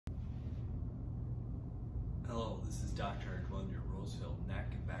Hello, this is Dr. Eric Lund, your Roseville neck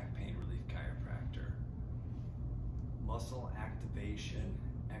and back pain relief chiropractor. Muscle activation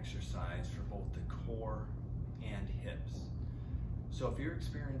exercise for both the core and hips. So if you're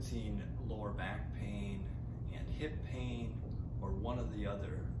experiencing lower back pain and hip pain, or one or the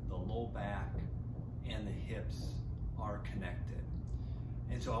other, the low back and the hips are connected.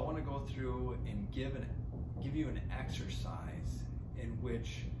 And so I want to go through and give you an exercise in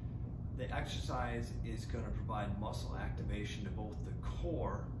which the exercise is going to provide muscle activation to both the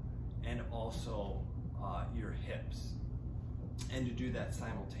core and also your hips, and to do that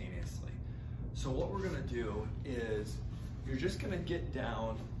simultaneously. So what we're going to do is you're just going to get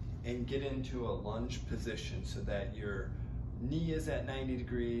down and get into a lunge position so that your knee is at 90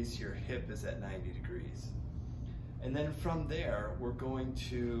 degrees, your hip is at 90 degrees. And then from there, we're going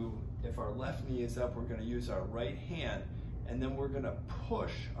to, if our left knee is up, we're going to use our right hand, and then we're going to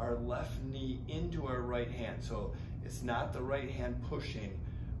push our left knee into our right hand. So it's not the right hand pushing,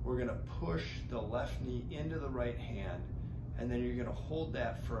 we're going to push the left knee into the right hand, and then you're going to hold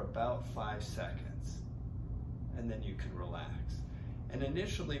that for about 5 seconds, and then you can relax. And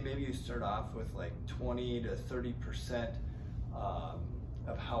initially, maybe you start off with like 20 to 30%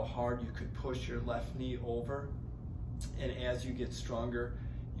 of how hard you could push your left knee over. And as you get stronger,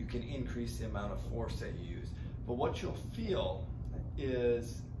 you can increase the amount of force that you use. But what you'll feel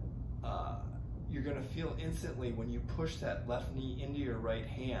is you're going to feel instantly when you push that left knee into your right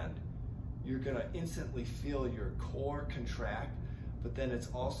hand, you're going to instantly feel your core contract, but then it's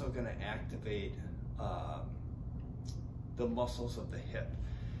also going to activate the muscles of the hip.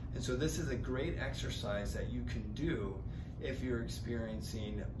 And so this is a great exercise that you can do if you're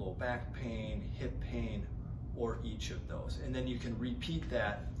experiencing low back pain, hip pain, or each of those. And then you can repeat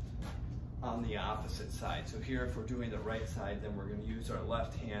that on the opposite side. So here, if we're doing the right side, then we're going to use our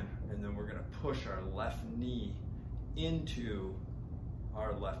left hand, and then we're going to push our left knee into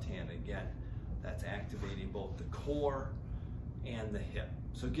our left hand again. That's activating both the core and the hip.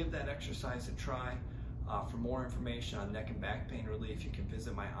 So give that exercise a try. For more information on neck and back pain relief, you can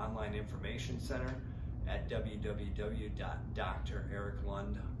visit my online information center at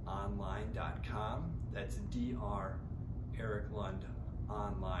www.drericlundonline.com. That's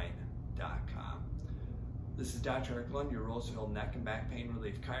drericlundonline.com. This is Dr. Eric Lund, your Roseville neck and back pain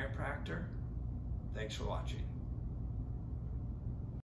relief chiropractor. Thanks for watching.